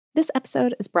This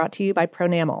episode is brought to you by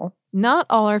Pronamel. Not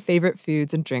all our favorite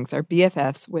foods and drinks are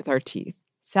BFFs with our teeth.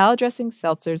 Salad dressings,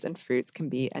 seltzers, and fruits can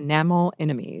be enamel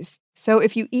enemies. So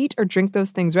if you eat or drink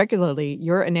those things regularly,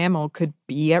 your enamel could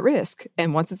be at risk.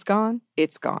 And once it's gone,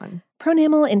 it's gone.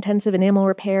 Pronamel Intensive Enamel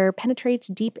Repair penetrates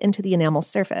deep into the enamel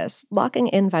surface, locking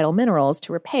in vital minerals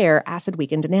to repair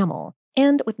acid-weakened enamel.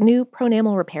 And with new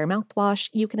Pronamel Repair mouthwash,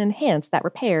 you can enhance that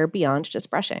repair beyond just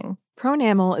brushing.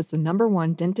 Pronamel is the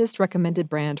 #1 dentist-recommended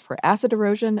brand for acid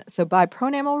erosion, so buy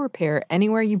Pronamel Repair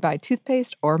anywhere you buy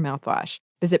toothpaste or mouthwash.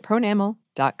 Visit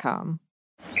pronamel.com.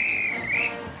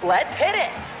 Let's hit it.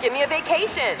 Give me a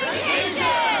vacation.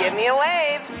 Give me a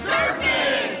wave.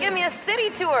 Surfing. Give me a city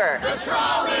tour. The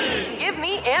trolley. Give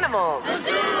me animals. The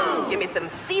zoo. Give me some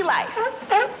sea life.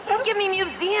 Give me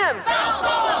museums.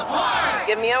 Balboa Park.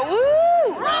 Give me a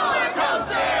woo. Roller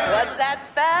coaster. What's that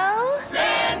spell?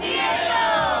 San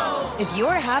Diego. If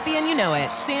you're happy and you know it,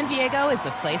 San Diego is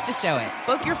the place to show it.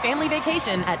 Book your family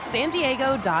vacation at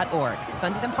sandiego.org.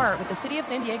 Funded in part with the City of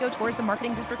San Diego Tourism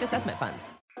Marketing District Assessment Funds.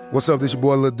 What's up, this your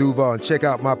boy Lil Duval, and check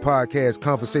out my podcast,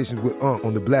 Conversations with Unc,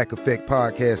 on the Black Effect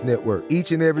Podcast Network.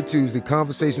 Each and every Tuesday,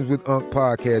 Conversations with Unc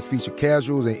podcast feature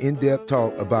casuals and in-depth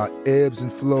talk about ebbs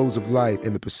and flows of life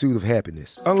and the pursuit of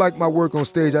happiness. Unlike my work on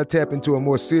stage, I tap into a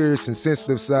more serious and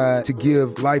sensitive side to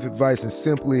give life advice and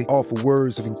simply offer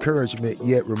words of encouragement,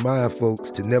 yet remind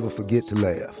folks to never forget to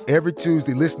laugh. Every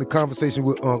Tuesday, listen to Conversation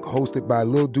with Unc, hosted by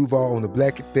Lil Duval on the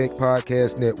Black Effect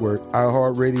Podcast Network,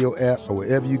 iHeartRadio app, or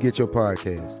wherever you get your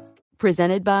podcasts.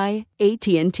 Presented by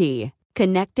AT&T.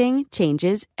 Connecting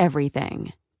changes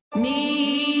everything.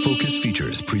 Focus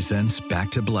Features presents Back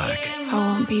to Black. I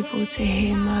want people to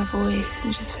hear my voice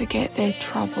and just forget their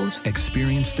troubles.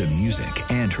 Experience the music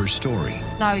and her story.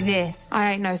 Know this.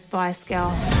 I ain't no Spice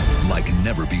Girl. Like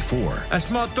never before.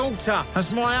 That's my daughter.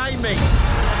 That's my Amy.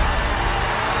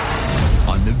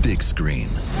 On the big screen.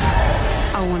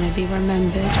 I want to be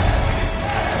remembered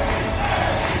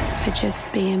for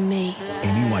just being me.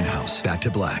 Amy Winehouse, Back to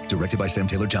Black, directed by Sam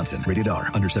Taylor Johnson. Rated R,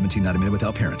 under 17, not a minute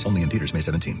without parent. Only in theaters May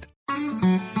 17th.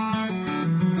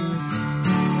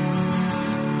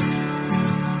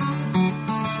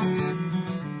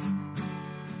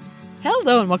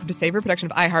 Hello and welcome to Savor, production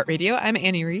of iHeartRadio. I'm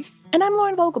Annie Reese. And I'm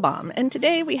Lauren Vogelbaum, and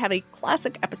today we have a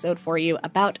classic episode for you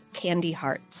about candy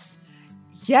hearts.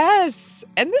 Yes,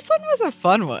 and this one was a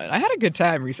fun one. I had a good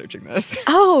time researching this.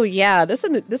 Oh, yeah. This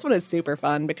one is super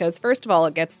fun because, first of all,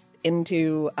 it gets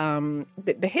into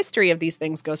the history of these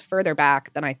things goes further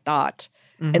back than I thought.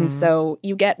 Mm-hmm. And so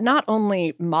you get not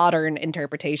only modern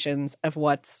interpretations of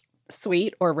what's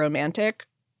sweet or romantic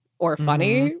or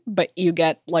funny, but you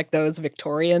get like those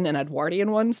Victorian and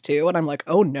Edwardian ones too. And I'm like,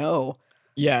 oh, no.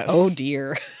 Yes. Oh,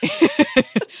 dear.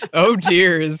 Oh,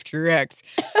 dear is correct.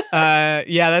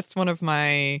 Yeah, that's one of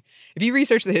my... If you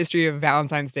research the history of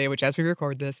Valentine's Day, which as we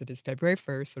record this, it is February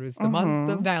 1st, so it is the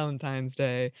month of Valentine's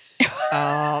Day.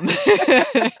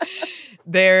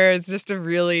 There's just a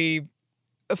really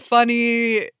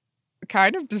funny,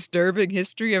 kind of disturbing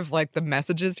history of like the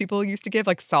messages people used to give,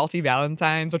 like salty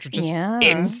Valentines, which were just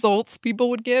insults people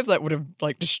would give that would have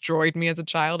like destroyed me as a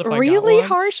child if I got one. Really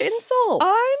harsh insults.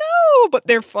 I know, but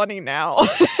they're funny now.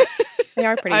 They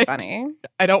are pretty funny.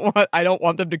 I don't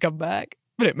want them to come back,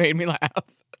 but it made me laugh.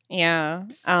 Yeah.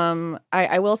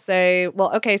 I will say,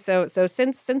 well, okay, so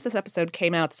since this episode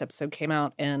came out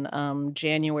in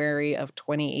January of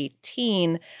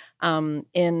 2018,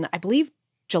 in I believe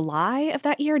July of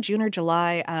that year, June or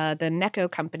July, the Necco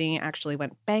company actually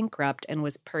went bankrupt and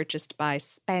was purchased by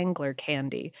Spangler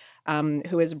Candy,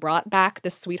 who has brought back the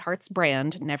Sweethearts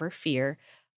brand, never fear.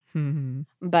 Mm-hmm.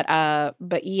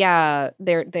 But yeah,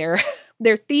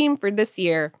 their theme for this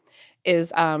year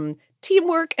is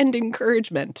teamwork and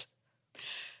encouragement.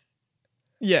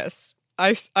 Yes.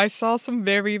 I saw some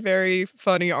very, very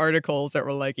funny articles that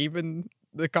were like, even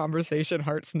the conversation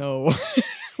hearts know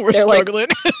we're They're struggling.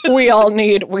 Like, we all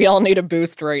need a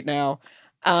boost right now.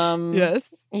 Yes.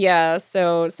 Yeah.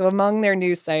 So among their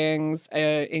new sayings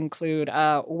include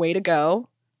way to go,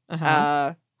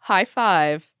 high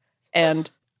five,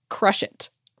 and crush it.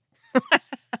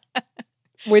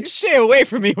 Which stay away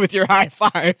from me with your high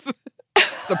five.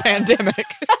 It's a pandemic.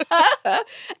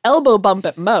 Elbow bump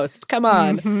at most. Come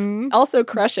on. Mm-hmm. Also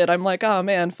crush it. I'm like, oh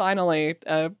man, finally,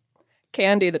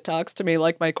 candy that talks to me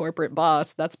like my corporate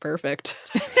boss. That's perfect.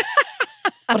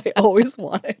 What I always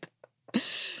wanted.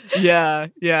 Yeah.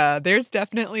 There's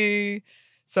definitely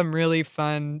some really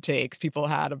fun takes people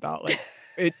had about like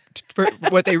it. For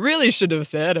what they really should have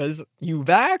said is "you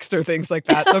vaxxed" or things like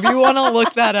that. So if you want to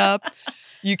look that up,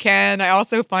 You can. I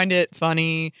also find it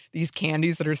funny, these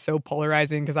candies that are so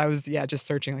polarizing, because I was, just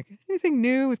searching like anything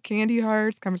new with candy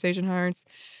hearts, conversation hearts.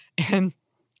 And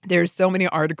there's so many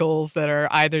articles that are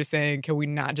either saying, can we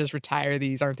not just retire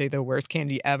these? Aren't they the worst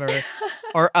candy ever?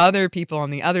 Or other people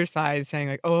on the other side saying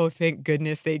like, oh, thank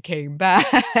goodness they came back.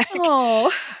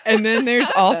 Oh. And then there's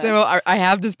also, I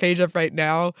have this page up right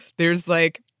now. There's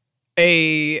like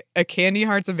a candy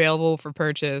hearts available for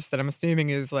purchase that I'm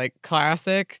assuming is like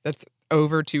classic. That's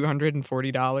over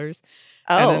 $240.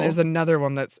 Oh. And then there's another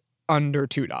one that's under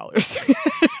 $2.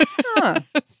 Huh.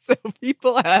 So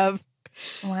people have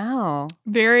Wow.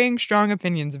 varying strong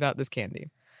opinions about this candy.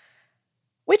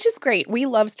 Which is great. We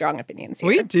love strong opinions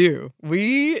here.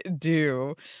 We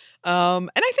do. And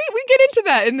I think we get into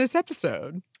that in this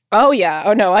episode. Oh, yeah.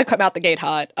 Oh, no. I come out the gate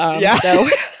hot. Yeah. So.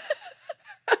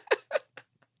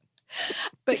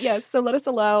 But yes, so let us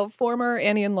allow former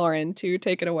Annie and Lauren to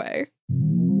take it away.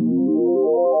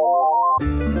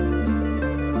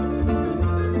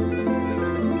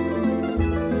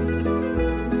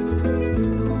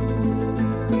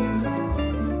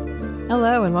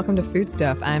 Hello and welcome to Food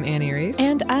Stuff. I'm Annie Reese.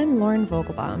 And I'm Lauren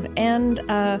Vogelbaum. And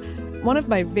one of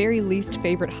my very least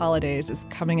favorite holidays is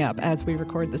coming up as we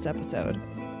record this episode.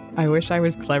 I wish I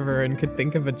was clever and could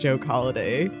think of a joke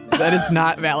holiday. That is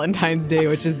not Valentine's Day,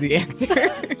 which is the answer.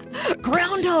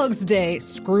 Groundhog's Day.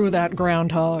 Screw that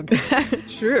groundhog.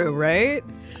 True, right?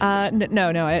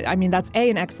 No. I mean, that's A,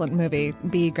 an excellent movie.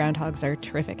 B, groundhogs are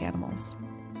terrific animals.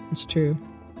 It's true.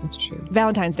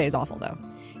 Valentine's Day is awful, though.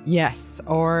 Yes,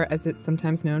 or as it's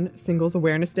sometimes known, Singles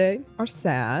Awareness Day, or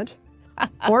SAD,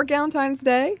 or Galentine's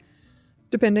Day,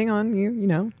 depending on you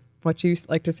know, what you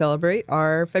like to celebrate,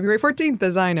 are February 14th,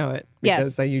 as I know it. Because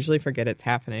Yes. I usually forget it's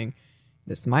happening.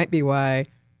 This might be why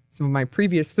some of my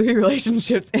previous 3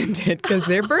 relationships ended, because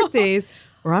their birthdays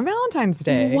were on Valentine's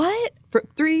Day. What? For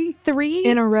three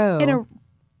in a row.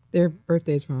 Their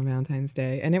birthdays were on Valentine's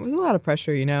Day. And it was a lot of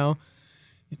pressure, you know.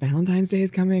 Valentine's Day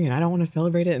is coming and I don't want to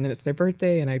celebrate it, and then it's their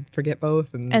birthday and I forget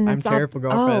both, and I'm a terrible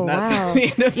girlfriend. Oh, That's wow. the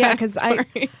end of Yeah, that because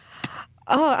story.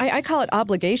 I call it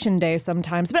obligation day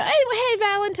sometimes. But anyway, hey,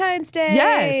 Valentine's Day.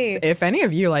 Yes, if any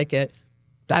of you like it,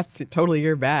 that's totally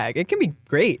your bag. It can be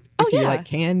great if you yeah. like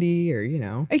candy, or, you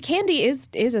know. Candy is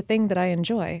a thing that I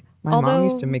enjoy. My mom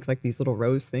used to make like these little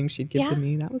rose things she'd give to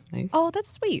me. That was nice. Oh,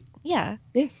 that's sweet. Yeah.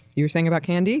 Yes. You were saying about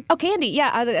candy? Oh, candy.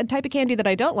 Yeah, a type of candy that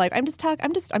I don't like. I'm just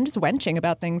wenching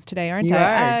about things today, aren't You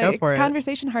I? are. Go for it.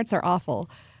 Conversation hearts are awful.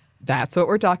 That's what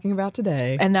we're talking about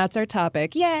today. And that's our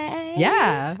topic. Yay.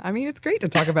 Yeah. I mean, it's great to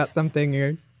talk about something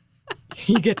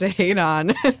you get to hate on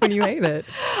when you hate it.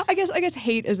 I guess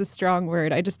hate is a strong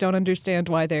word. I just don't understand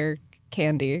why they're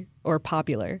candy or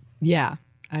popular. Yeah.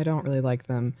 I don't really like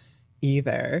them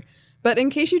either. But in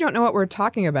case you don't know what we're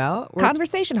talking about,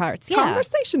 Conversation hearts. Yeah.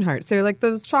 Conversation hearts. They're like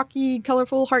those chalky,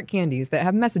 colorful heart candies that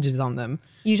have messages on them.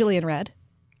 Usually in red.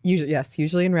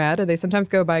 Usually in red. They sometimes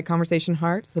go by conversation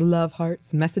hearts, love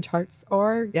hearts, message hearts,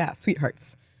 or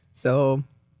sweethearts. So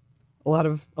a lot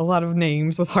of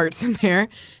names with hearts in there.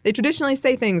 They traditionally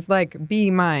say things like "be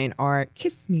mine" or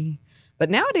 "kiss me," but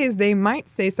nowadays they might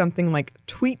say something like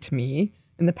 "tweet me."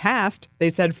 In the past, they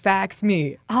said "fax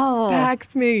me." Oh,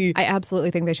 fax me! I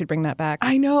absolutely think they should bring that back.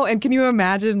 I know. And can you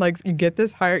imagine, like, you get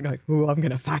this heart, and you're like, "Ooh, I'm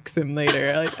gonna fax him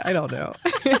later." Like, I don't know.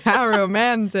 How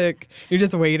romantic! You're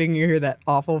just waiting. You hear that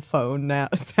awful phone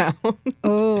sound.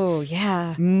 Oh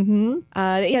yeah.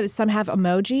 Mm-hmm. Some have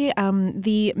emoji.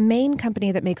 The main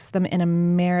company that makes them in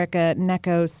America,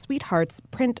 Necco Sweethearts,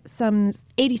 print some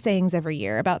 80 sayings every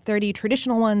year. About 30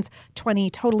 traditional ones, 20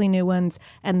 totally new ones,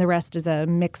 and the rest is a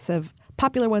mix of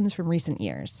popular ones from recent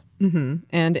years. Mm-hmm.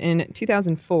 And in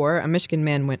 2004, a Michigan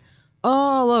man went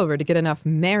all over to get enough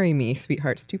 "marry me"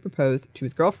 sweethearts to propose to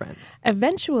his girlfriend.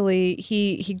 Eventually,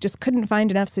 he just couldn't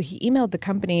find enough, so he emailed the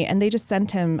company, and they just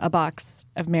sent him a box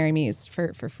of "marry me's"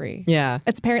 for free. Yeah.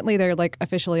 It's apparently their like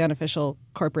officially unofficial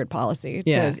corporate policy.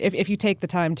 Yeah. If you take the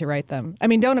time to write them. I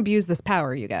mean, don't abuse this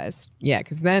power, you guys. Yeah,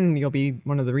 because then you'll be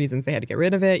one of the reasons they had to get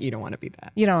rid of it. You don't want to be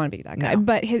that. You don't want to be that guy. No.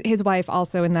 But his wife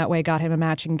also in that way got him a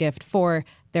matching gift for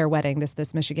their wedding.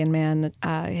 This Michigan man,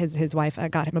 his wife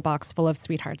got him a box full of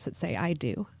sweethearts that say "I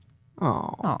do."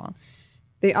 Aw.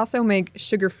 They also make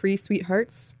sugar-free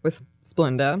sweethearts with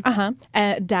Splenda.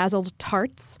 Dazzled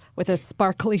tarts with a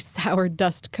sparkly sour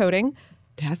dust coating.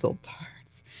 Dazzled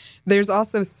tarts. There's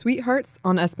also sweethearts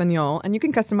on Espanol, and you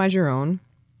can customize your own.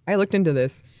 I looked into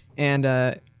this, and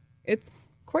it's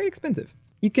quite expensive.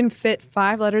 You can fit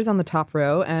 5 letters on the top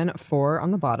row and 4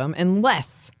 on the bottom,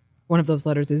 unless one of those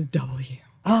letters is W.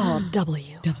 Oh,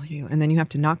 W. W. And then you have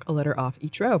to knock a letter off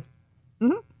each row.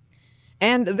 Mm-hmm.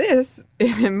 And this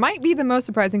it might be the most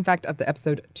surprising fact of the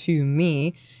episode to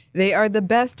me. They are the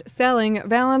best-selling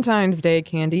Valentine's Day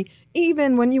candy,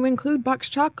 even when you include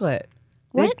boxed chocolate.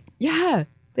 What?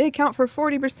 They account for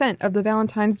 40% of the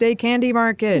Valentine's Day candy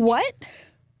market. What?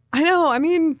 I know. I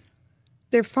mean,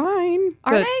 they're fine.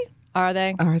 Are they? Are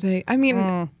they? Are they? I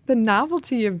mean, the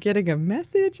novelty of getting a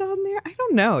message on there, I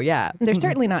don't know. Yeah. They're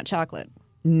certainly not chocolate.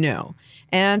 No.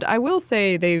 And I will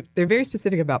say they're very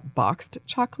specific about boxed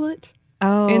chocolate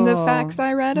in the facts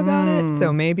I read about it.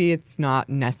 So maybe it's not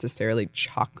necessarily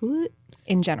chocolate.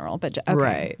 In general, but okay.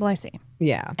 Right. Well, I see.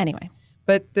 Yeah. Anyway.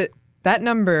 But that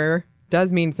number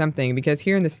does mean something because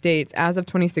here in the States, as of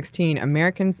 2016,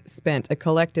 Americans spent a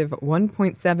collective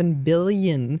 $1.7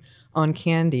 billion on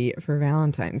candy for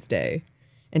Valentine's Day.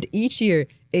 And each year,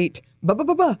 8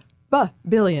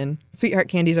 billion sweetheart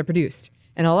candies are produced.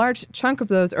 And a large chunk of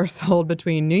those are sold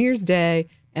between New Year's Day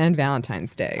and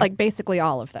Valentine's Day. Like basically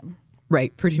all of them.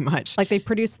 Right, pretty much. Like they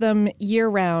produce them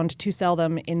year-round to sell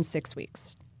them in 6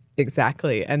 weeks.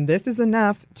 Exactly. And this is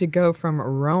enough to go from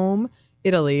Rome,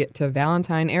 Italy, to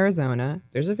Valentine, Arizona.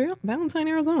 There's a Valentine,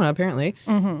 Arizona, apparently.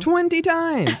 20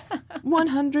 times.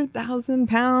 100,000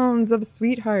 pounds of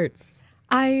sweethearts.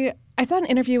 I saw an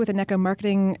interview with a Necco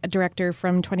marketing director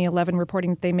from 2011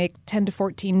 reporting that they make 10 to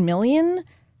 14 million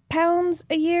pounds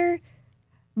a year.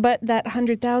 But that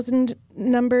 100,000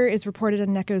 number is reported on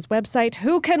Necco's website.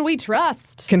 Who can we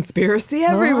trust? Conspiracy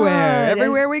everywhere.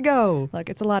 Everywhere we go. Look,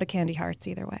 it's a lot of candy hearts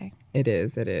either way. It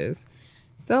is. It is.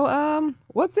 So,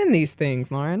 what's in these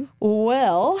things, Lauren?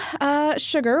 Well,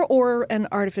 sugar or an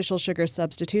artificial sugar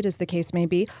substitute, as the case may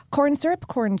be, corn syrup,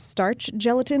 cornstarch,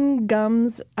 gelatin,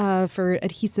 gums for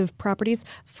adhesive properties,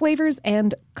 flavors,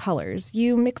 and colors.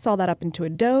 You mix all that up into a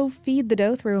dough, feed the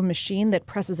dough through a machine that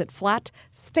presses it flat,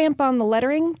 stamp on the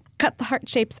lettering, cut the heart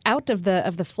shapes out of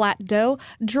the flat dough,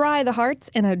 dry the hearts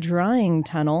in a drying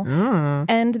tunnel,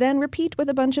 and then repeat with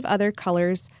a bunch of other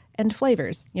colors and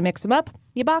flavors. You mix them up,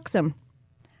 you box them.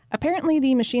 Apparently,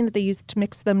 the machine that they use to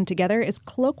mix them together is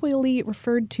colloquially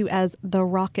referred to as the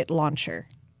rocket launcher.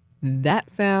 That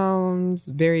sounds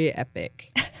very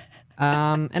epic.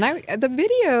 And the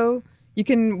video you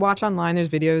can watch online. There's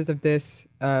videos of this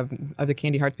of the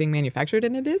candy hearts being manufactured,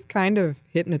 and it is kind of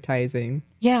hypnotizing.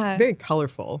 Yeah, it's very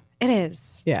colorful. It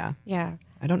is. Yeah. Yeah.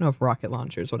 I don't know if rocket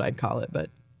launcher is what I'd call it, but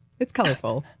it's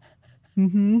colorful.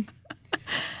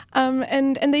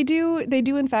 And they do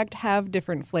in fact have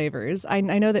different flavors. I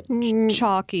know that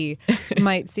chalky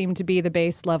might seem to be the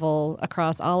base level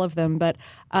across all of them, but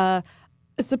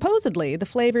supposedly the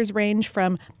flavors range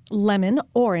from lemon,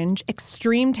 orange,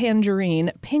 extreme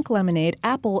tangerine, pink lemonade,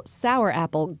 apple, sour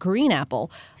apple, green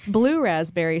apple, blue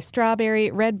raspberry,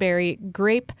 strawberry, red berry,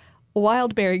 grape,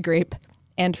 wild berry grape,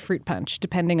 and fruit punch,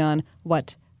 depending on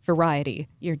what variety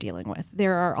you're dealing with.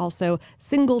 There are also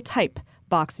single type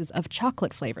boxes of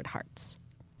chocolate-flavored hearts.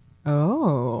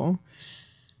 Oh.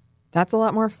 That's a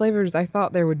lot more flavors. I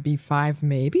thought there would be 5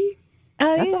 maybe.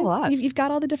 That's a lot. You've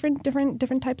got all the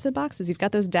different types of boxes. You've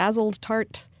got those dazzled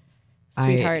tart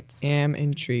sweethearts. I am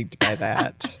intrigued by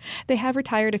that. They have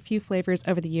retired a few flavors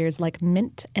over the years, like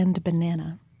mint and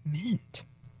banana. Mint?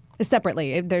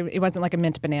 Separately. It wasn't like a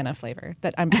mint banana flavor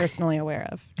that I'm personally aware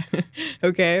of.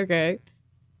 Okay.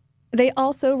 They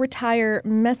also retire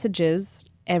messages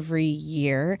every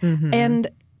year, and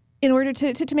in order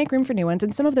to make room for new ones,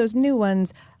 and some of those new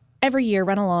ones every year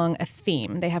run along a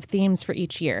theme. They have themes for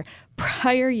each year.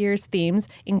 Prior year's themes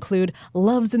include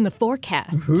Love's in the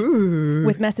Forecast,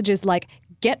 with messages like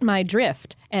Get My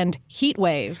Drift and Heat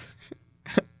Wave.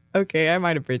 Okay, I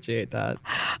might appreciate that.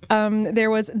 There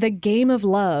was The Game of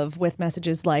Love with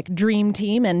messages like Dream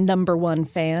Team and Number One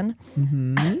Fan.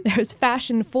 There's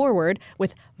Fashion Forward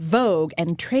with Vogue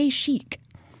and Très Chic.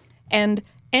 And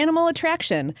Animal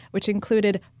Attraction, which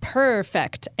included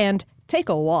Perfect and Take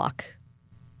a Walk.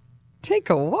 Take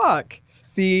a walk?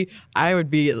 See, I would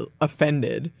be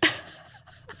offended.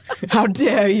 How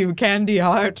dare you, candy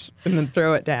heart? And then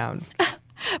throw it down.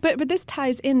 But this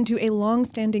ties into a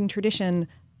long-standing tradition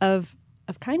of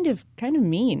kind of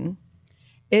mean.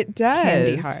 It does.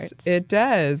 Candy hearts. It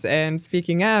does. And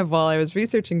speaking of, while I was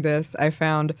researching this, I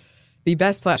found the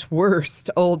best/worst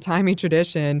old-timey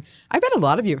tradition. I bet a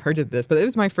lot of you have heard of this, but it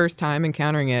was my first time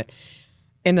encountering it.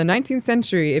 In the 19th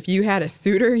century, if you had a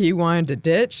suitor you wanted to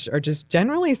ditch, or just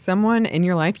generally someone in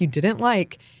your life you didn't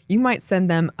like, you might send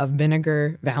them a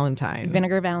vinegar valentine.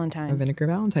 Vinegar valentine. A vinegar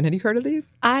valentine. Had you heard of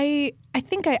these? I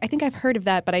think I've heard of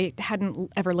that, but I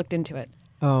hadn't ever looked into it.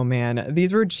 Oh, man.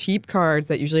 These were cheap cards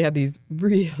that usually had these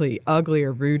really ugly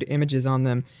or rude images on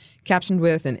them, captioned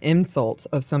with an insult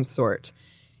of some sort.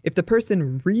 If the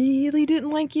person really didn't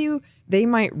like you, they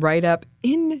might write up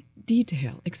in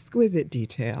detail, exquisite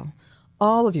detail.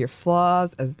 All of your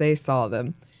flaws as they saw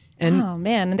them. And oh,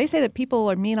 man. And they say that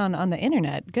people are mean on the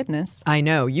internet. Goodness. I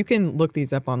know. You can look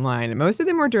these up online. And most of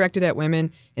them were directed at women,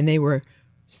 and they were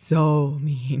so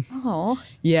mean. Oh.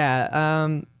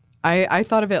 Yeah. I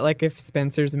thought of it like if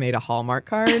Spencer's made a Hallmark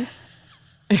card.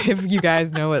 If you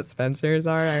guys know what Spencer's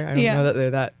are, I don't know that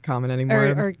they're that common anymore.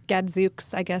 Or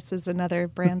Gadzooks, I guess, is another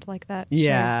brand like that.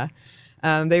 Yeah.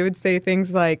 Sure. They would say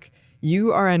things like,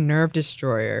 you are a nerve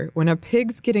destroyer. When a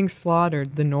pig's getting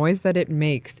slaughtered, the noise that it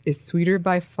makes is sweeter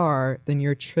by far than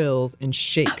your trills and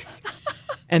shakes.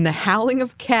 And the howling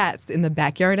of cats in the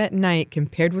backyard at night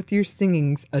compared with your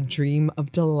singing's a dream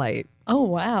of delight. Oh,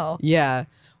 wow. Yeah.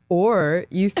 Or,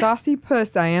 you saucy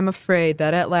puss, I am afraid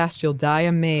that at last you'll die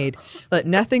a maid. Let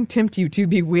nothing tempt you to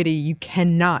be witty. You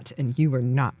cannot, and you are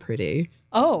not pretty.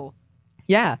 Oh.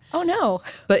 Yeah. Oh, no.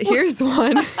 But here's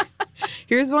one.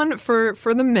 Here's one for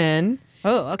the men.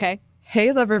 Oh, okay.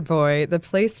 Hey, lover boy, the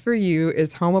place for you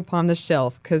is home upon the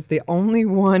shelf, because the only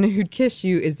one who'd kiss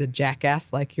you is a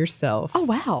jackass like yourself. Oh,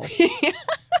 wow.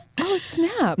 Oh,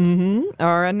 snap. Mm-hmm.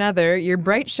 Or another, your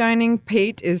bright shining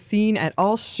pate is seen at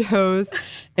all shows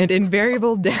and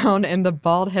invariable down in the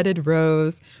bald-headed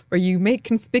rose, where you make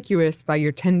conspicuous by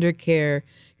your tender care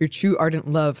your true ardent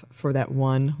love for that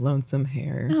one lonesome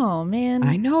hair. Oh, man.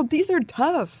 I know, these are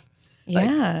tough.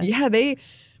 Yeah.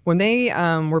 When they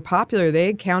were popular, they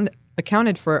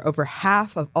accounted for over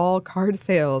half of all card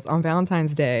sales on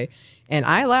Valentine's Day. And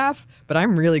I laugh, but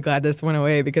I'm really glad this went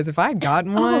away, because if I'd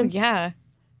gotten one... Oh, yeah.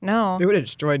 No. It would have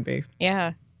destroyed me.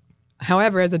 Yeah.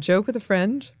 However, as a joke with a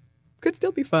friend, could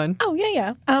still be fun. Oh,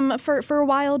 yeah. For a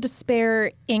while,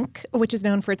 Despair Inc., which is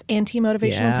known for its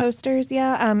anti-motivational posters,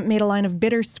 made a line of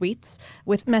bitter sweets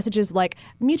with messages like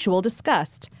mutual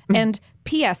disgust and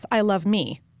P.S. I love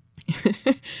me.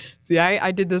 See,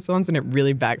 I did this once and it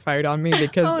really backfired on me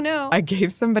because oh, no. I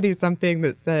gave somebody something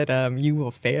that said, you will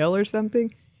fail or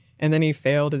something. And then he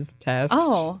failed his test.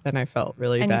 Oh. And I felt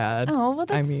really bad. Oh, well,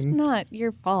 that's not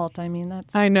your fault. I mean,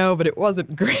 that's... I know, but it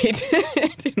wasn't great.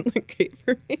 It didn't look great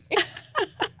for me.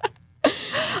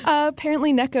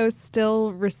 Apparently, Necco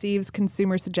still receives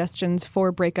consumer suggestions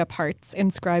for breakup hearts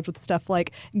inscribed with stuff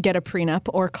like, get a prenup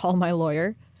or call my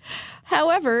lawyer.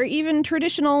 However, even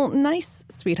traditional nice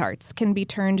sweethearts can be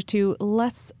turned to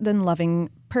less than loving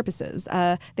purposes.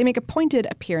 They make a pointed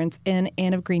appearance in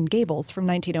Anne of Green Gables from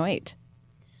 1908.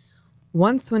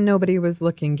 Once when nobody was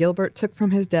looking, Gilbert took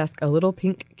from his desk a little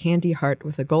pink candy heart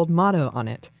with a gold motto on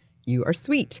it, "You are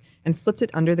sweet," and slipped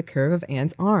it under the curve of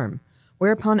Anne's arm.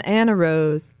 Whereupon Anne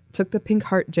arose, took the pink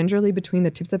heart gingerly between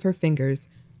the tips of her fingers,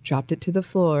 dropped it to the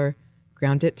floor,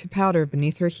 ground it to powder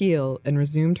beneath her heel, and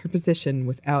resumed her position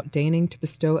without deigning to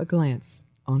bestow a glance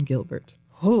on Gilbert.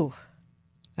 Ooh.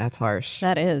 That's harsh.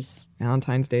 That is.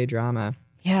 Valentine's Day drama.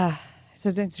 Yeah. So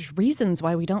there's reasons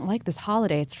why we don't like this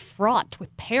holiday. It's fraught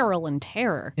with peril and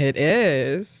terror. It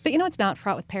is. But you know what's not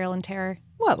fraught with peril and terror?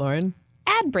 What, Lauren?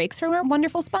 Ad breaks from our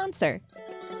wonderful sponsor.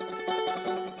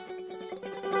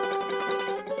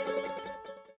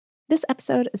 This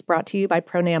episode is brought to you by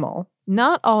Pronamel.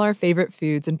 Not all our favorite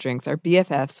foods and drinks are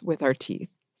BFFs with our teeth.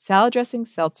 Salad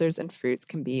dressings, seltzers, and fruits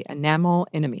can be enamel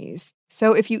enemies.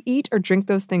 So if you eat or drink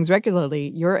those things regularly,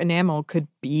 your enamel could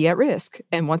be at risk.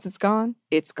 And once it's gone,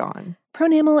 it's gone.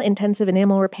 Pronamel Intensive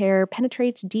Enamel Repair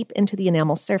penetrates deep into the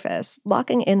enamel surface,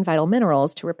 locking in vital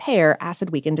minerals to repair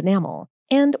acid-weakened enamel.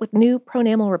 And with new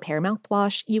Pronamel Repair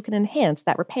mouthwash, you can enhance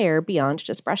that repair beyond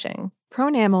just brushing.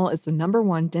 Pronamel is the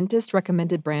 #1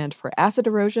 dentist-recommended brand for acid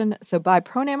erosion, so buy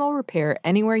Pronamel Repair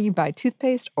anywhere you buy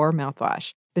toothpaste or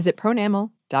mouthwash. Visit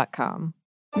pronamel.com.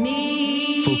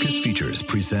 Focus Features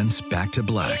presents Back to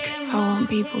Black. I want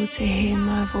people to hear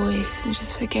my voice and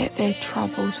just forget their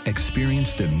troubles.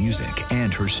 Experience the music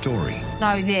and her story.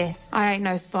 Know this. I ain't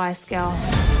no Spice Girl.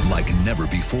 Like never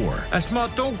before. That's my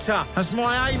daughter. That's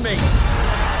my Amy.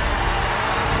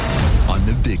 On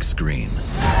the big screen.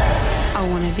 I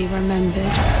want to be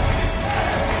remembered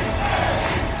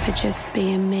for just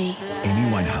being me.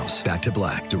 Amy Winehouse, Back to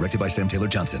Black, directed by Sam Taylor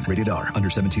Johnson. Rated R, under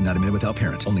 17, not a minute without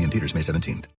parent. Only in theaters May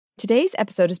 17th. Today's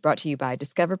episode is brought to you by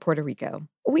Discover Puerto Rico.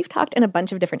 We've talked in a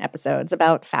bunch of different episodes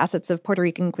about facets of Puerto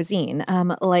Rican cuisine,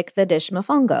 like the dish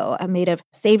mofongo, made of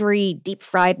savory,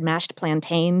 deep-fried mashed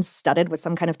plantains studded with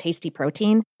some kind of tasty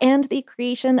protein, and the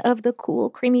creation of the cool,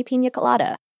 creamy pina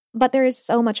colada. But there is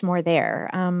so much more there.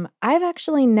 I've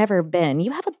actually never been.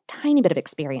 You have a tiny bit of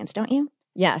experience, don't you?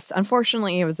 Yes,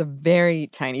 unfortunately, it was a very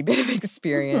tiny bit of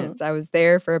experience. I was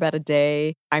there for about a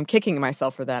day. I'm kicking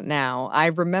myself for that now. I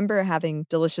remember having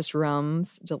delicious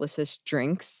rums, delicious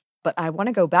drinks, but I want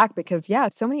to go back because,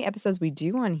 so many episodes we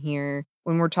do on here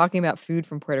when we're talking about food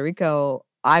from Puerto Rico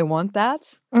I want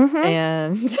that.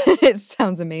 And it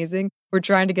sounds amazing. We're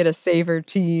trying to get a Savor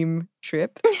team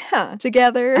trip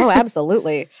together. Oh,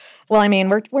 absolutely. Well, I mean,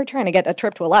 we're trying to get a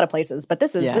trip to a lot of places, but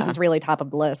this is really top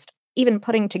of the list. Even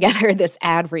putting together this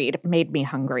ad read made me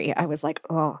hungry. I was like,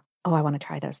 oh, I want to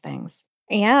try those things.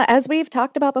 Yeah, as we've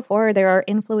talked about before, there are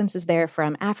influences there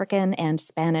from African and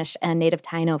Spanish and native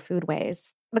Taino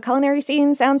foodways. The culinary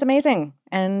scene sounds amazing,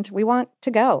 and we want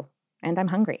to go, and I'm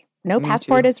hungry. No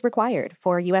passport is required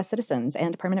for U.S. citizens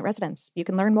and permanent residents. You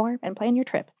can learn more and plan your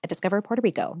trip at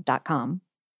discoverpuertorico.com.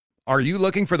 Are you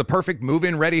looking for the perfect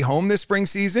move-in ready home this spring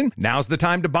season? Now's the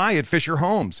time to buy at Fisher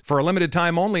Homes. For a limited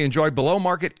time only, enjoy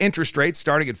below-market interest rates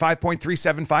starting at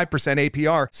 5.375%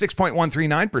 APR,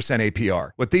 6.139%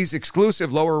 APR. With these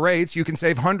exclusive lower rates, you can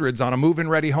save hundreds on a move-in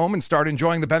ready home and start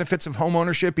enjoying the benefits of home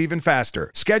ownership even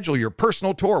faster. Schedule your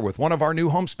personal tour with one of our new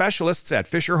home specialists at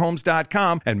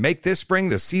FisherHomes.com and make this spring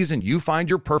the season you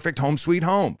find your perfect home sweet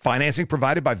home. Financing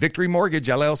provided by Victory Mortgage,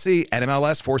 LLC,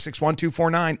 NMLS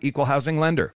 461249, Equal Housing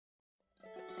Lender.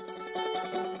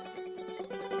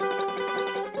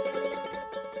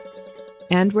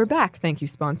 And we're back. Thank you,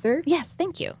 sponsor. Yes,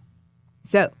 thank you.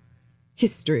 So,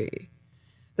 history.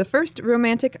 The first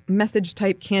romantic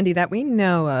message-type candy that we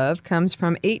know of comes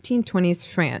from 1820s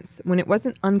France, when it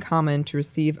wasn't uncommon to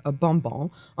receive a bonbon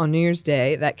on New Year's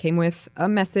Day that came with a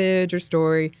message or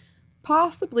story,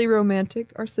 possibly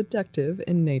romantic or seductive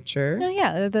in nature. Oh,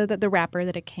 yeah, the wrapper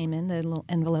that it came in, the little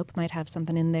envelope might have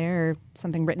something in there or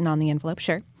something written on the envelope,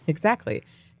 sure. Exactly.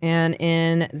 And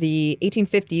in the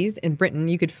 1850s in Britain,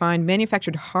 you could find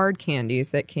manufactured hard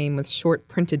candies that came with short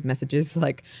printed messages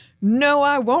like, "No,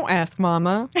 I won't ask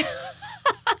Mama."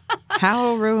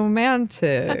 How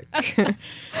romantic.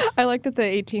 I like that the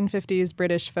 1850s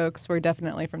British folks were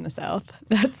definitely from the South.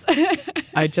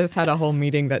 I just had a whole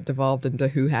meeting that devolved into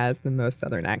who has the most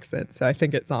Southern accent, so I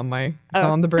think it's on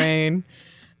on the brain.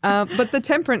 But the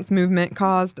temperance movement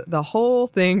caused the whole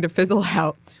thing to fizzle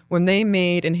out when they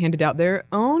made and handed out their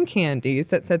own candies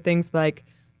that said things like,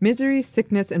 "Misery,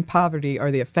 sickness, and poverty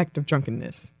are the effect of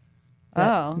drunkenness."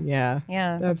 Yeah.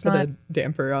 That put a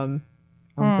damper on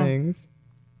things.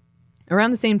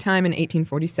 Around the same time in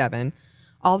 1847,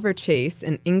 Oliver Chase,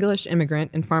 an English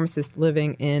immigrant and pharmacist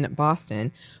living in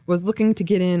Boston, was looking to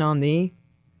get in on the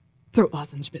throat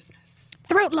lozenge business.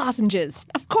 Throat lozenges.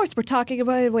 Of course we're talking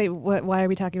about... Wait, why are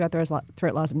we talking about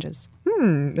throat lozenges?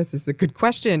 This is a good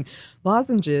question.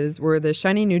 Lozenges were the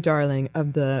shiny new darling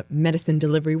of the medicine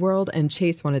delivery world, and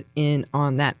Chase wanted in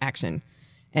on that action.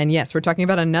 And yes, we're talking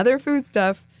about another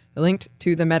foodstuff linked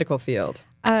to the medical field.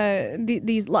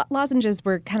 These lozenges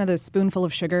were kind of the spoonful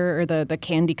of sugar or the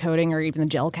candy coating or even the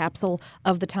gel capsule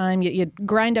of the time. You'd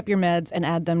grind up your meds and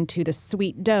add them to the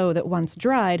sweet dough that once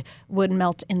dried would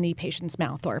melt in the patient's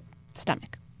mouth or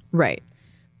stomach. Right.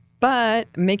 But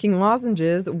making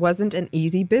lozenges wasn't an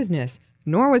easy business,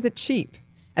 nor was it cheap.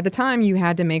 At the time, you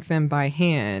had to make them by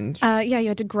hand. You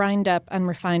had to grind up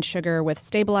unrefined sugar with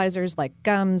stabilizers like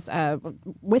gums,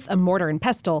 with a mortar and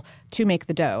pestle to make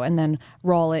the dough, and then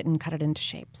roll it and cut it into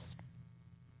shapes.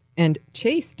 And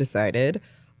Chase decided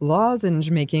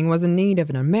lozenge making was in need of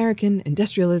an American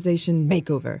industrialization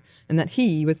makeover, and that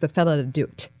he was the fella to do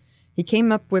it. He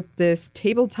came up with this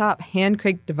tabletop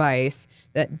hand-cranked device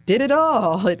that did it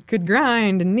all. It could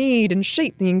grind and knead and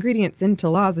shape the ingredients into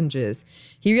lozenges.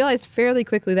 He realized fairly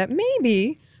quickly that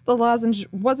maybe the lozenge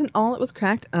wasn't all it was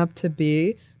cracked up to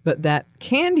be, but that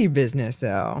candy business,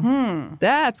 though,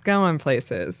 that's going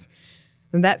places.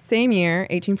 And that same year,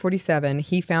 1847,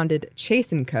 he founded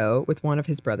Chase & Co. with one of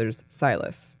his brothers,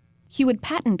 Silas. He would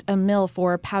patent a mill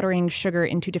for powdering sugar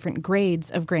into different grades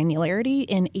of granularity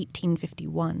in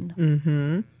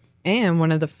 1851. And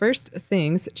one of the first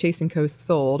things Chase & Co.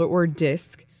 sold were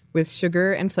discs with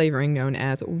sugar and flavoring known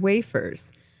as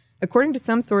wafers. According to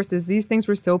some sources, these things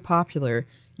were so popular,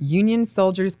 Union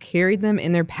soldiers carried them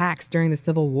in their packs during the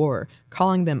Civil War,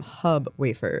 calling them hub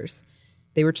wafers.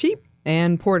 They were cheap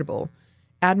and portable.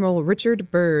 Admiral Richard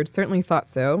Byrd certainly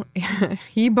thought so.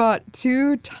 He bought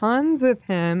 2 tons with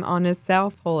him on his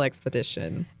South Pole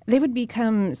expedition. They would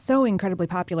become so incredibly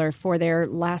popular for their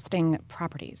lasting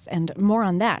properties, and more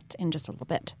on that in just a little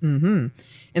bit. In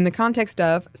the context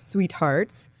of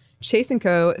sweethearts, Chase &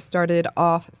 Co. started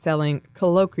off selling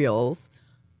colloquials,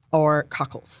 or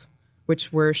cockles,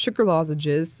 which were sugar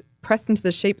lozenges pressed into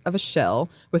the shape of a shell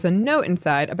with a note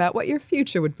inside about what your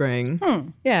future would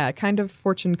bring. Yeah, kind of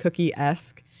fortune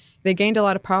cookie-esque. They gained a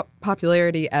lot of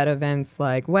popularity at events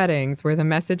like weddings, where the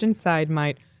message inside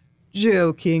might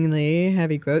jokingly,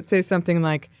 heavy quote, say something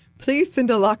like, "Please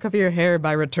send a lock of your hair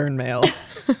by return mail."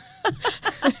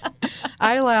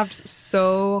 I laughed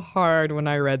so hard when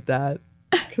I read that.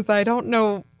 Because I don't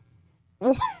know.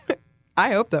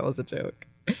 I hope that was a joke.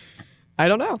 I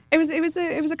don't know. It was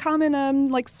a common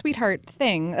like sweetheart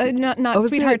thing. Not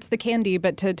sweetheart's the candy,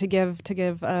 but to give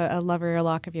a lover a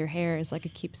lock of your hair is like a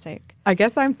keepsake. I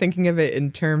guess I'm thinking of it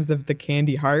in terms of the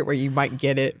candy heart, where you might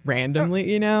get it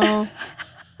randomly.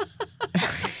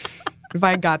 If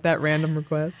I got that random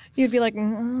request, you'd be like,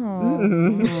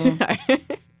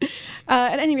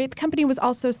 At any rate, the company was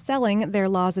also selling their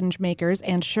lozenge makers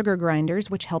and sugar grinders,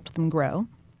 which helped them grow.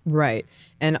 Right.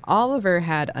 And Oliver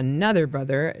had another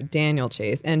brother, Daniel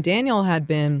Chase. And Daniel had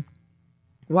been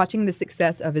watching the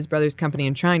success of his brother's company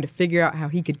and trying to figure out how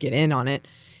he could get in on it.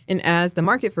 And as the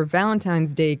market for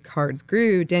Valentine's Day cards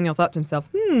grew, Daniel thought to himself,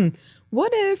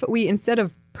 what if we, instead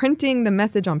of printing the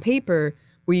message on paper,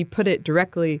 we put it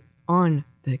directly on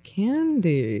the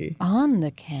candy? On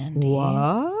the candy?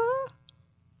 What?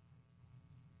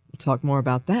 We'll talk more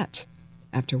about that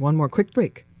after one more quick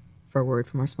break for a word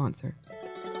from our sponsor.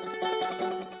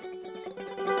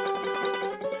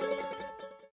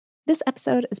 This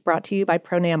episode is brought to you by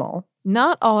Pronamel.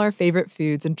 Not all our favorite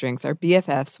foods and drinks are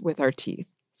BFFs with our teeth.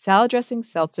 Salad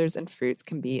dressings, seltzers, and fruits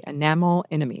can be enamel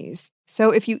enemies.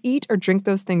 So if you eat or drink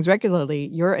those things regularly,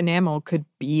 your enamel could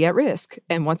be at risk.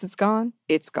 And once it's gone,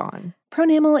 it's gone.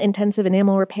 Pronamel Intensive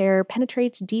Enamel Repair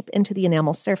penetrates deep into the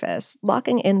enamel surface,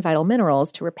 locking in vital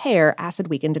minerals to repair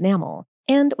acid-weakened enamel.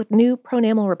 And with new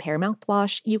Pronamel Repair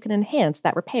mouthwash, you can enhance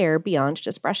that repair beyond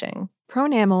just brushing.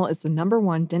 Pronamel is the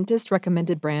 #1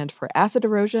 dentist-recommended brand for acid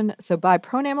erosion, so buy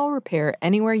Pronamel Repair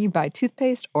anywhere you buy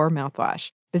toothpaste or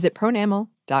mouthwash. Visit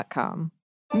pronamel.com.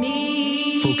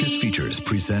 Focus Features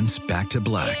presents Back to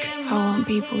Black. I want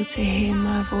people to hear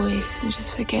my voice and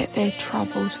just forget their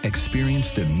troubles.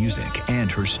 Experience the music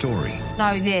and her story.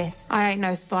 Know this. I ain't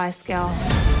no Spice Girl.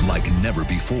 Like never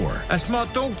before. That's my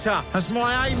daughter. That's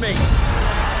my Amy.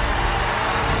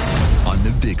 On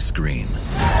the big screen.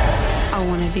 I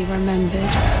want to be remembered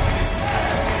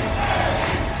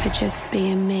for just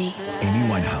being me. Amy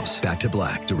Winehouse, Back to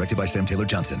Black, directed by Sam Taylor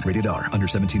Johnson. Rated R, under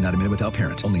 17, not a minute without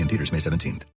parent. Only in theaters May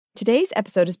 17th. Today's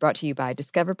episode is brought to you by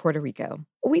Discover Puerto Rico.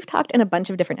 We've talked in a bunch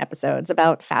of different episodes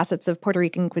about facets of Puerto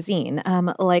Rican cuisine,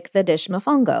 like the dish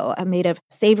mofongo, made of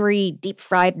savory,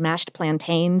 deep-fried mashed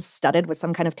plantains studded with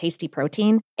some kind of tasty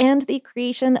protein, and the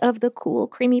creation of the cool,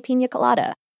 creamy pina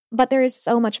colada. But there is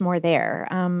so much more there.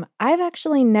 I've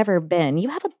actually never been. You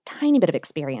have a tiny bit of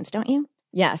experience, don't you?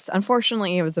 Yes,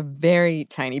 unfortunately, it was a very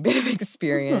tiny bit of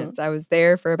experience. I was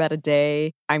there for about a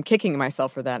day. I'm kicking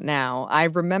myself for that now. I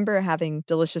remember having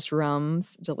delicious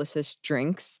rums, delicious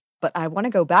drinks, but I want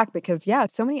to go back because,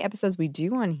 so many episodes we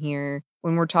do on here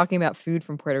when we're talking about food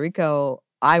from Puerto Rico.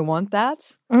 I want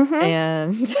that,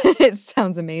 and it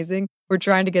sounds amazing. We're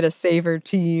trying to get a Savor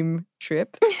team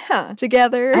trip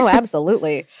together. Oh,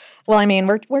 absolutely. Well, I mean,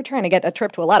 we're trying to get a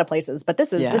trip to a lot of places, but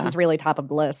this is really top of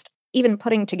the list. Even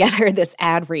putting together this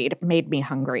ad read made me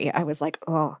hungry. I was like,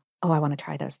 oh, I want to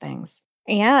try those things.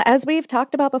 Yeah, as we've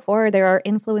talked about before, there are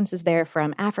influences there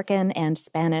from African and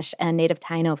Spanish and native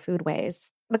Taino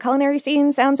foodways. The culinary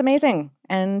scene sounds amazing,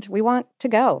 and we want to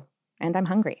go. And I'm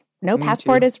hungry. No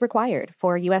passport is required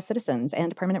for U.S. citizens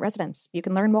and permanent residents. You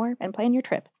can learn more and plan your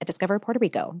trip at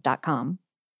discoverpuertorico.com.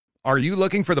 Are you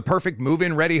looking for the perfect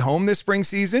move-in ready home this spring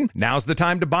season? Now's the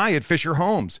time to buy at Fisher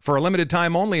Homes. For a limited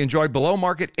time only, enjoy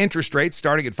below-market interest rates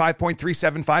starting at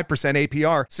 5.375%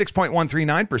 APR,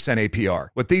 6.139% APR.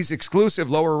 With these exclusive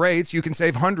lower rates, you can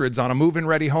save hundreds on a move-in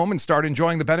ready home and start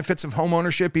enjoying the benefits of home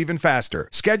ownership even faster.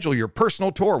 Schedule your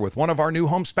personal tour with one of our new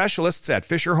home specialists at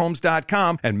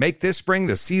FisherHomes.com and make this spring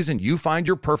the season you find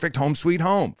your perfect home sweet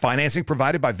home. Financing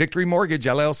provided by Victory Mortgage,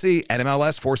 LLC,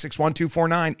 NMLS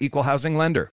 461249, Equal Housing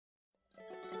Lender.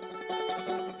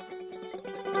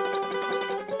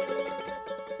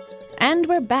 And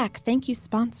we're back. Thank you,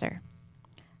 sponsor.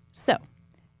 So,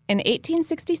 in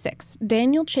 1866,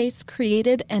 Daniel Chase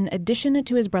created an addition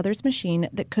to his brother's machine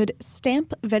that could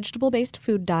stamp vegetable-based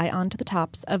food dye onto the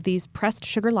tops of these pressed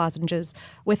sugar lozenges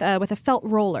with a felt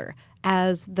roller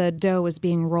as the dough was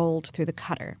being rolled through the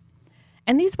cutter.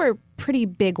 And these were pretty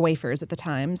big wafers at the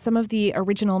time. Some of the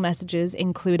original messages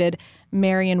included,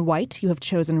 "Marry in white, you have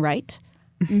chosen right."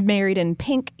 "Married in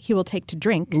pink, he will take to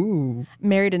drink." Ooh.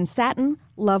 "Married in satin,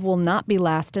 love will not be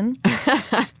lastin'."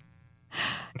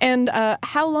 And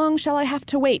 "How long shall I have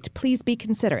to wait? Please be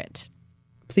considerate."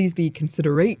 Please be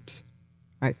considerate,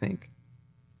 I think.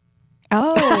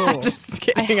 Oh, just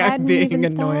kidding. I I'm hadn't being even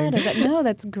annoying. thought of that. No,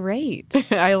 that's great.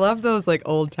 I love those like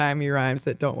old-timey rhymes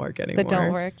that don't work anymore. That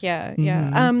don't work, yeah.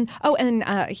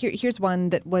 Here's one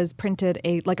that was printed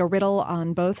a riddle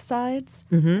on both sides,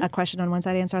 a question on one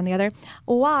side, answer on the other.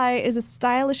 Why is a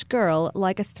stylish girl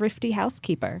like a thrifty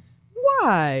housekeeper?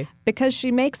 Why? Because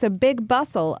she makes a big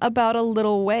bustle about a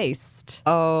little waist.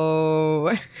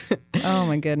 Oh. Oh,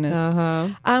 my goodness.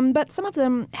 But some of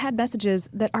them had messages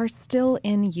that are still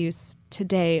in use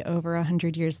today over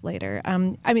 100 years later.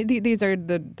 These are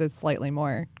the slightly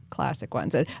more classic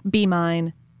ones. Be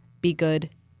mine, be good,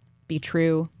 be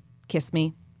true, kiss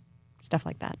me, stuff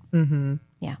like that. Mm-hmm.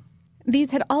 Yeah.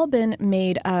 These had all been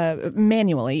made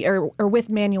manually or with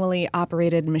manually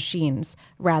operated machines,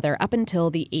 rather, up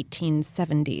until the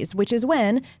 1870s, which is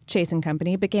when Chase &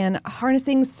 Company began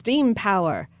harnessing steam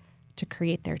power to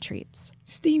create their treats.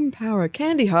 Steam power,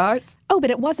 candy hearts. Oh, but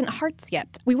it wasn't hearts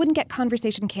yet. We wouldn't get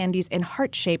conversation candies in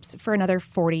heart shapes for another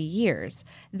 40 years.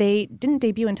 They didn't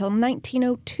debut until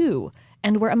 1902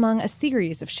 and were among a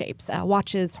series of shapes,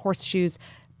 watches, horseshoes,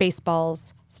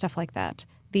 baseballs, stuff like that.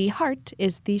 The heart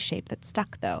is the shape that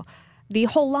stuck, though. The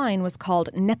whole line was called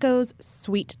Necco's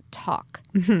Sweet Talk.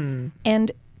 Mm-hmm.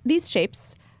 And these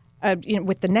shapes,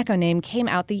 with the Necco name, came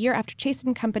out the year after Chase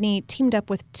 & Company teamed up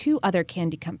with two other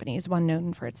candy companies, one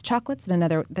known for its chocolates and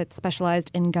another that specialized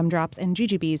in gumdrops and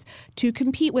jujubes, to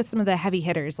compete with some of the heavy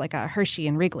hitters like Hershey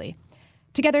and Wrigley.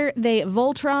 Together, they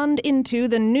Voltroned into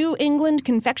the New England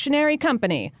Confectionery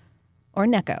Company, or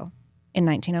Necco, in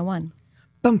 1901.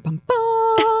 Bum, bum, bum.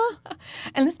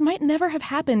 And this might never have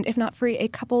happened if not for a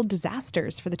couple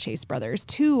disasters for the Chase brothers.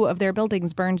 Two of their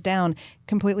buildings burned down,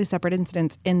 completely separate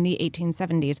incidents, in the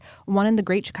 1870s, one in the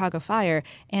Great Chicago Fire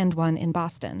and one in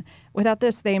Boston. Without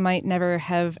this, they might never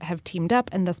have teamed up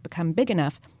and thus become big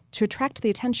enough to attract the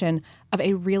attention of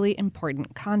a really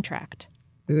important contract.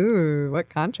 Ooh, what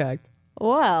contract?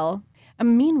 Well,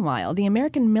 meanwhile, the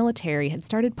American military had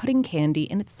started putting candy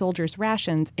in its soldiers'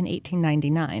 rations in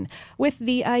 1899 with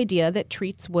the idea that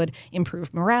treats would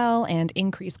improve morale and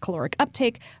increase caloric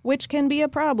uptake, which can be a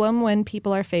problem when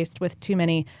people are faced with too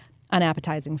many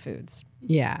unappetizing foods.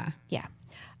 Yeah. Yeah.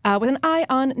 With an eye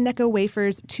on Necco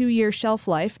wafers' 2-year shelf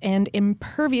life and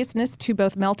imperviousness to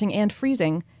both melting and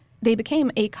freezing, they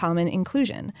became a common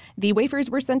inclusion. The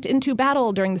wafers were sent into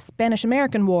battle during the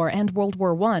Spanish-American War and World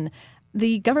War I.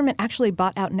 The government actually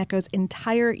bought out Necco's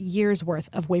entire year's worth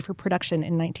of wafer production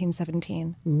in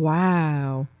 1917.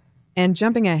 Wow. And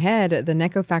jumping ahead, the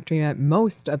Necco factory met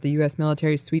most of the U.S.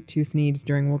 military's sweet tooth needs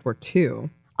during World War II.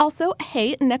 Also,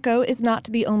 hey, Necco is not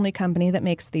the only company that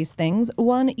makes these things.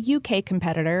 One UK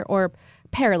competitor, or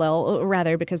parallel,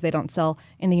 rather, because they don't sell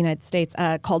in the United States,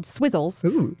 called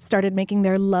Swizzles, started making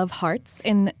their Love Hearts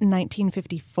in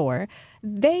 1954.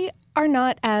 They are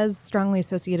not as strongly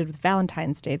associated with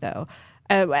Valentine's Day, though.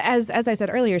 As I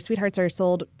said earlier, sweethearts are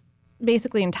sold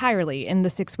basically entirely in the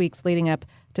 6 weeks leading up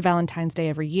to Valentine's Day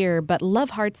every year, but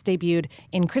Love Hearts debuted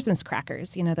in Christmas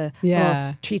crackers, you know, the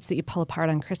little treats that you pull apart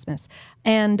on Christmas.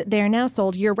 And they're now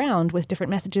sold year-round with different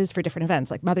messages for different events,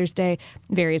 like Mother's Day,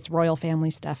 various royal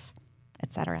family stuff,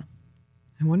 etc.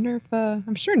 I wonder if,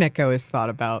 I'm sure Necco has thought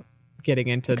about getting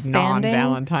into Expanding.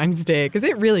 non-Valentine's Day, because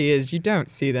it really is, you don't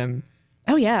see them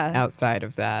outside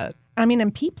of that. I mean,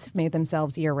 and Peeps have made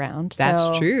themselves year-round.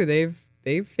 That's true. They've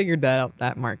figured that out,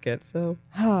 that market, so.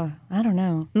 I don't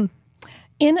know.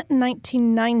 In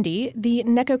 1990, the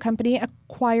Necco Company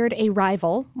acquired a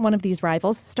rival, one of these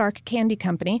rivals, Stark Candy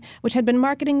Company, which had been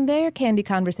marketing their candy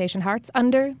conversation hearts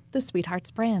under the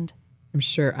Sweethearts brand. I'm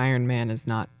sure Iron Man is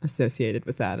not associated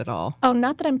with that at all. Oh,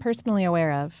 not that I'm personally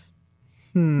aware of.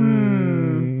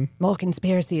 More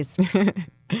conspiracies.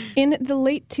 In the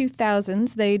late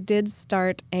 2000s, they did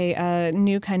start a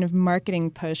new kind of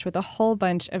marketing push with a whole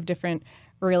bunch of different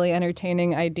really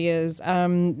entertaining ideas.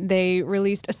 They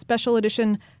released a special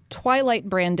edition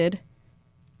Twilight-branded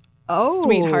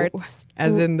Sweethearts.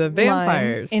 As in the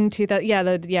vampires. In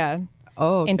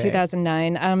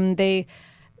 2009.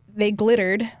 They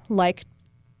glittered like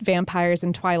vampires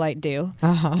in Twilight do.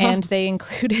 And they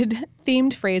included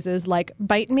themed phrases like,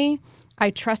 bite me, I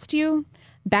trust you,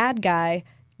 bad guy,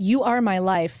 you are my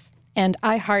life, and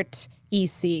I heart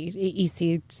EC.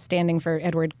 EC standing for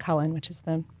Edward Cullen, which is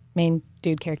the main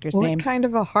dude character's name. What kind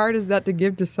of a heart is that to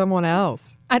give to someone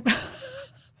else?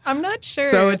 I'm not sure.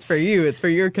 So it's for you. It's for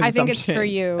your consumption. I think it's for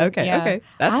you. Okay, yeah. okay.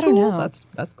 That's I cool. don't know.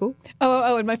 That's cool.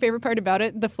 Oh, and my favorite part about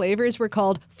it, the flavors were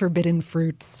called Forbidden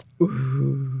Fruits.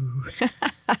 Ooh.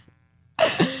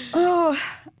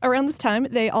 Around this time,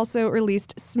 they also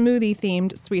released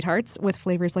smoothie-themed Sweethearts with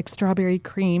flavors like strawberry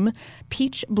cream,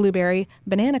 peach blueberry,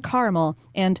 banana caramel,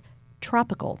 and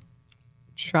tropical.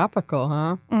 Tropical,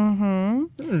 huh?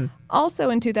 Mm-hmm.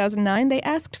 Also in 2009, they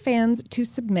asked fans to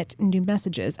submit new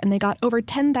messages, and they got over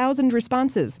 10,000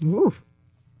 responses. Ooh.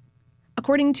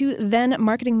 According to then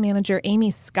marketing manager Amy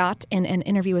Scott in an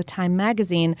interview with Time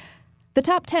magazine, the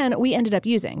top 10 we ended up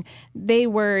using. They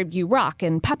were You Rock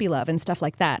and Puppy Love and stuff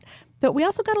like that. But we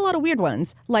also got a lot of weird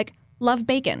ones, like Love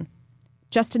Bacon,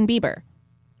 Justin Bieber.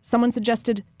 Someone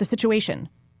suggested The Situation,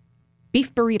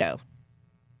 Beef Burrito.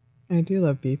 I do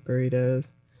love beef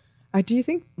burritos. Do you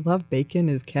think Love Bacon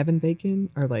is Kevin Bacon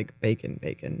or like bacon?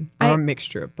 Or a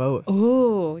mixture of both?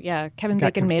 Ooh, yeah. Kevin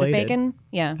Bacon made of bacon?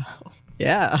 Yeah.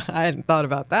 Yeah, I hadn't thought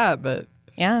about that, but...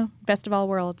 Yeah, best of all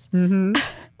worlds. Mm-hmm.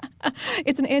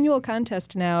 It's an annual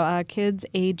contest now. Kids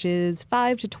ages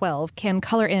 5 to 12 can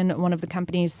color in one of the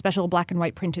company's special black and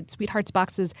white printed Sweethearts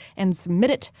boxes and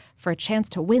submit it for a chance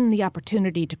to win the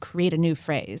opportunity to create a new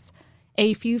phrase.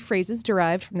 A few phrases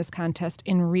derived from this contest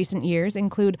in recent years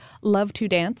include love to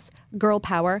dance, girl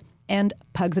power, and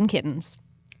pugs and kittens.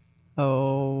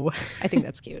 Oh. I think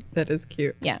that's cute. That is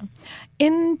cute. Yeah.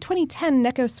 In 2010,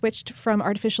 Necco switched from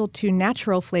artificial to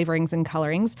natural flavorings and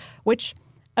colorings, which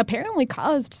apparently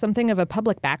caused something of a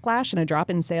public backlash and a drop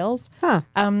in sales. Huh.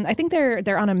 I think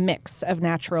they're on a mix of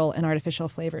natural and artificial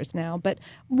flavors now, but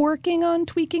working on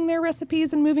tweaking their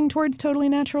recipes and moving towards totally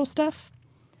natural stuff.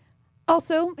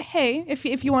 Also, hey, if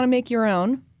you want to make your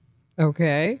own,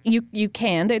 okay, you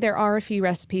can. There are a few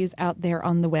recipes out there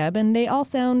on the web, and they all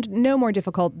sound no more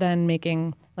difficult than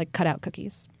making like cutout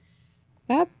cookies.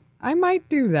 That I might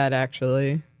do that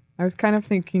actually. I was kind of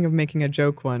thinking of making a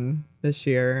joke one this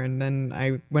year, and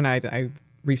then when I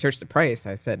researched the price,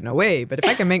 I said no way. But if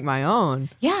I can make my own,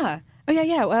 yeah. Oh,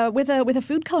 yeah. With a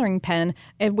food coloring pen,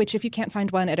 which if you can't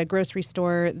find one at a grocery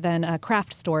store, then a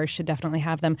craft store should definitely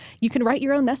have them. You can write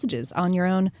your own messages on your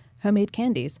own homemade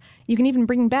candies. You can even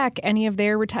bring back any of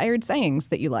their retired sayings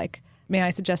that you like. May I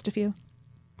suggest a few?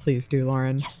 Please do,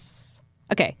 Lauren. Yes.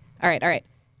 Okay. All right.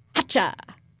 Hacha.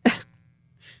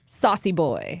 Saucy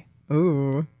boy.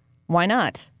 Ooh. Why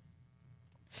not?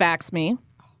 Fax me.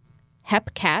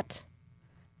 Hep cat.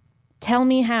 Tell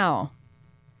me how.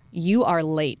 You are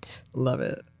late. Love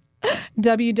it.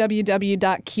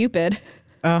 www.cupid.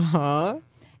 Uh-huh.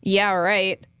 Yeah,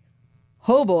 right.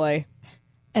 Oh boy.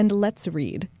 And let's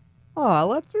read. Oh,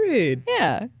 let's read.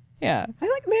 Yeah. I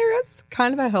like there's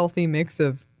kind of a healthy mix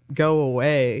of go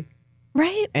away.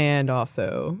 Right? And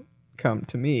also come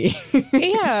to me.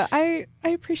 Yeah, I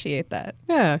appreciate that.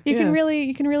 Yeah. You can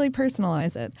really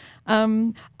personalize it.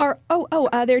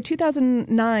 Their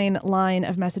 2009 line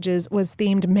of messages was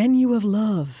themed Menu of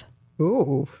Love.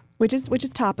 Ooh. Which is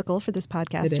topical for this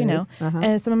podcast, It you know. is. Uh-huh.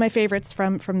 And some of my favorites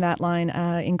from that line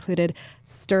included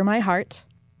Stir My Heart.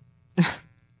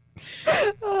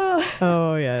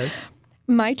 Oh, yes.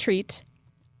 My Treat,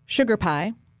 Sugar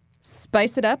Pie,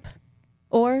 Spice It Up,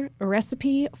 or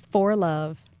Recipe for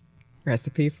Love.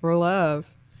 Recipe for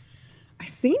Love. I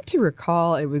seem to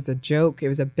recall it was a joke. It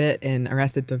was a bit in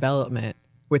Arrested Development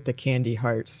with the candy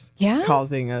hearts. Yeah?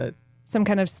 Causing some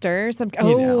kind of stir?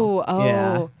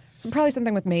 Yeah. So probably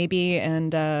something with maybe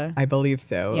and... I believe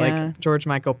so. Yeah. Like George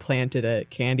Michael planted a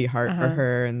candy heart for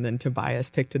her, and then Tobias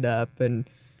picked it up, and...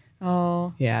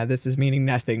 Oh. Yeah, this is meaning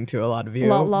nothing to a lot of you.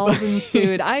 Lulls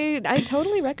ensued. I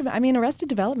totally recommend... I mean, Arrested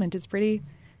Development is pretty...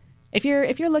 If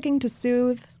you're looking to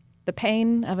soothe the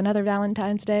pain of another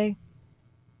Valentine's Day,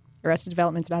 Arrested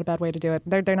Development's not a bad way to do it.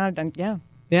 They're not done. Yeah.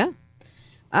 Yeah.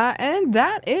 And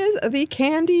that is the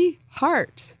candy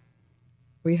heart.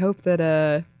 We hope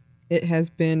that it has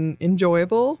been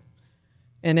enjoyable.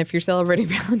 And if you're celebrating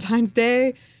Valentine's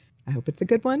Day, I hope it's a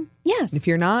good one. Yes. And if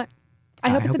you're not, I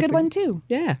hope it's a good one too.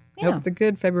 Yeah. I hope it's a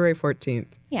good February 14th.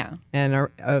 Yeah. And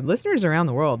our listeners around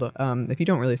the world, if you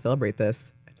don't really celebrate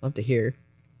this, I'd love to hear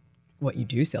what you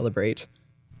do celebrate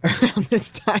around this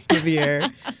time of year.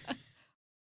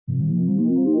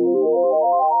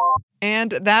 And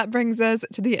that brings us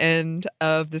to the end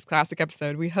of this classic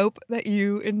episode. We hope that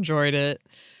you enjoyed it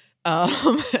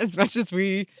as much as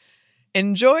we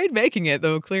enjoyed making it,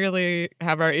 though clearly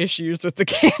have our issues with the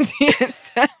candy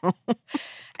itself.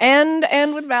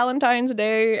 And with Valentine's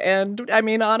Day, and I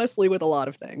mean, honestly, with a lot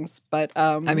of things. But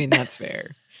I mean, that's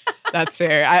fair. That's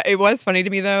fair. It was funny to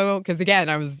me, though, because, again,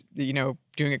 I was,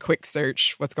 doing a quick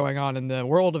search, what's going on in the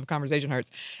world of Conversation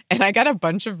Hearts, and I got a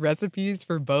bunch of recipes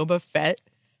for Boba Fett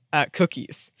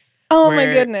cookies. Oh, my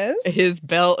goodness. His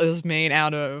belt is made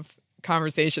out of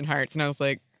Conversation Hearts, and I was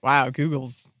like, wow,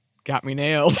 Google's got me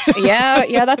nailed.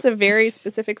 Yeah, that's a very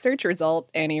specific search result,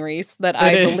 Annie Reese, that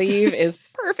I believe is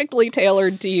perfectly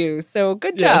tailored to you. So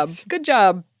good job. Yes. Good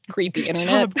job, creepy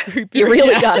internet. Creepy. You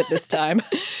really got it this time.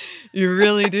 You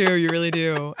really do. You really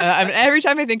do. I mean, every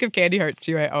time I think of Candy Hearts,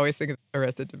 too, I always think of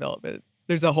Arrested Development.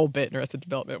 There's a whole bit in Arrested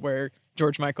Development where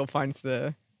George Michael finds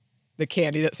the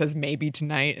candy that says maybe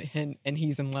tonight, and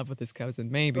he's in love with his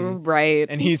cousin, maybe. Right.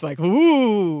 And he's like,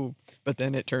 ooh. But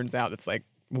then it turns out it's like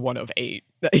one of 8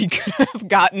 that he could have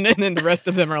gotten, and then the rest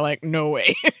of them are like, no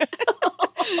way.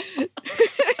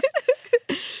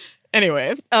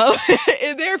 Anyway,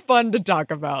 they're fun to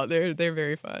talk about. They're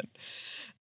very fun.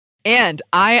 And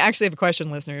I actually have a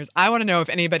question, listeners. I want to know if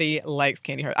anybody likes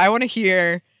candy hearts. I want to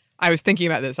hear. I was thinking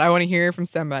about this. I want to hear from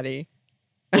somebody.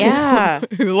 Yeah.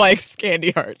 Who likes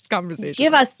candy hearts conversation.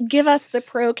 Give us the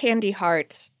pro candy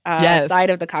heart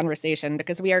side of the conversation,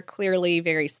 because we are clearly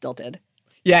very stilted.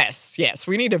 Yes.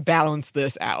 We need to balance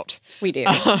this out. We do.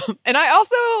 And I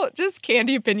also, just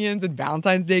candy opinions and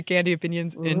Valentine's Day candy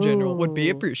opinions in general would be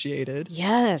appreciated.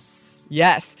 Yes.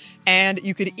 And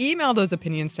you could email those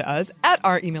opinions to us at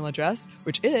our email address,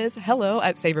 which is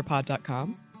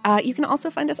hello@savorpod.com. You can also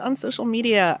find us on social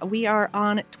media. We are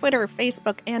on Twitter,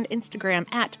 Facebook, and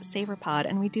Instagram at SavorPod,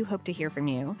 and we do hope to hear from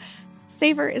you.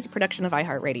 Savor is a production of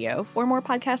iHeartRadio. For more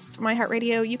podcasts from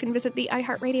iHeartRadio, you can visit the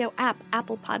iHeartRadio app,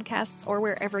 Apple Podcasts, or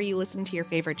wherever you listen to your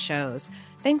favorite shows.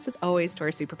 Thanks, as always, to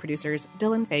our super producers,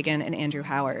 Dylan Fagan and Andrew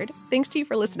Howard. Thanks to you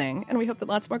for listening, and we hope that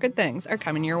lots more good things are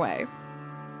coming your way.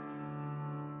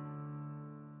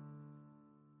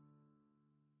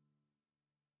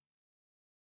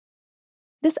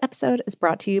 This episode is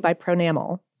brought to you by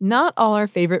Pronamel. Not all our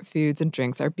favorite foods and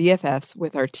drinks are BFFs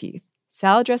with our teeth.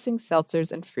 Salad dressings,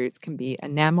 seltzers, and fruits can be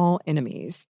enamel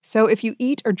enemies. So if you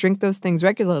eat or drink those things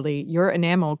regularly, your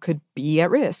enamel could be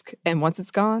at risk. And once it's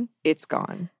gone, it's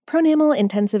gone. Pronamel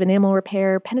Intensive Enamel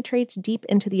Repair penetrates deep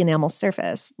into the enamel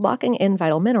surface, locking in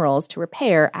vital minerals to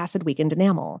repair acid-weakened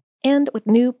enamel. And with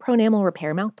new Pronamel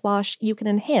Repair mouthwash, you can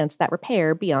enhance that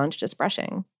repair beyond just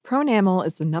brushing. Pronamel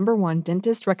is the #1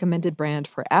 dentist-recommended brand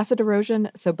for acid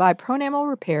erosion, so buy Pronamel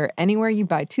Repair anywhere you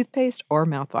buy toothpaste or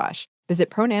mouthwash. Visit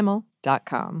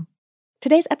pronamel.com.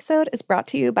 Today's episode is brought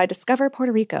to you by Discover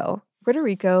Puerto Rico. Puerto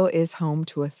Rico is home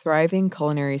to a thriving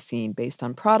culinary scene based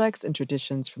on products and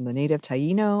traditions from the native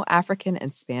Taíno, African,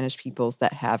 and Spanish peoples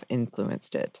that have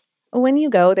influenced it. When you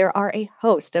go, there are a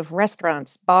host of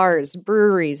restaurants, bars,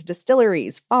 breweries,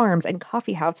 distilleries, farms, and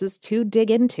coffee houses to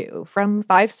dig into, from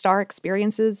 5-star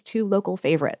experiences to local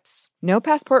favorites. No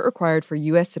passport required for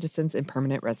U.S. citizens and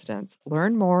permanent residents.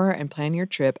 Learn more and plan your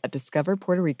trip at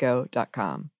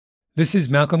discoverpuertorico.com. This is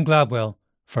Malcolm Gladwell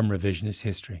from Revisionist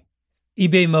History.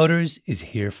 eBay Motors is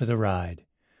here for the ride.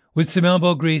 With some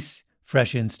elbow grease,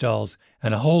 fresh installs,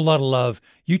 and a whole lot of love,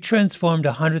 you transformed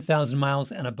 100,000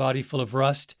 miles and a body full of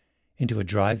rust into a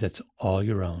drive that's all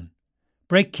your own.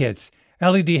 Brake kits,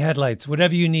 LED headlights,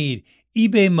 whatever you need,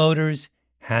 eBay Motors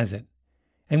has it.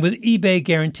 And with eBay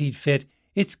Guaranteed Fit,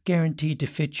 it's guaranteed to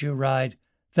fit your ride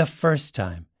the first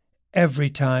time, every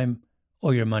time,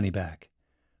 or your money back.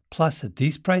 Plus, at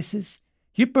these prices,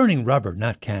 you're burning rubber,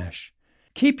 not cash.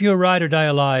 Keep your ride or die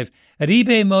alive at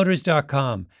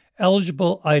ebaymotors.com.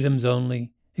 Eligible items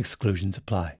only. Exclusions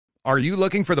apply. Are you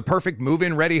looking for the perfect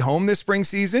move-in ready home this spring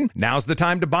season? Now's the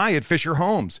time to buy at Fisher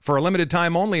Homes. For a limited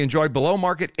time only, enjoy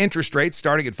below-market interest rates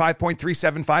starting at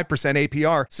 5.375%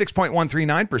 APR,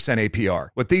 6.139% APR.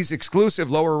 With these exclusive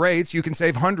lower rates, you can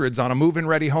save hundreds on a move-in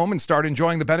ready home and start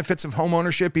enjoying the benefits of home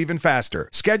ownership even faster.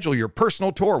 Schedule your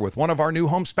personal tour with one of our new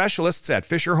home specialists at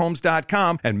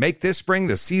FisherHomes.com and make this spring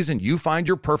the season you find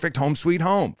your perfect home sweet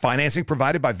home. Financing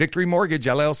provided by Victory Mortgage,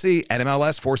 LLC,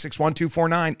 NMLS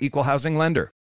 461249, Equal Housing Lender.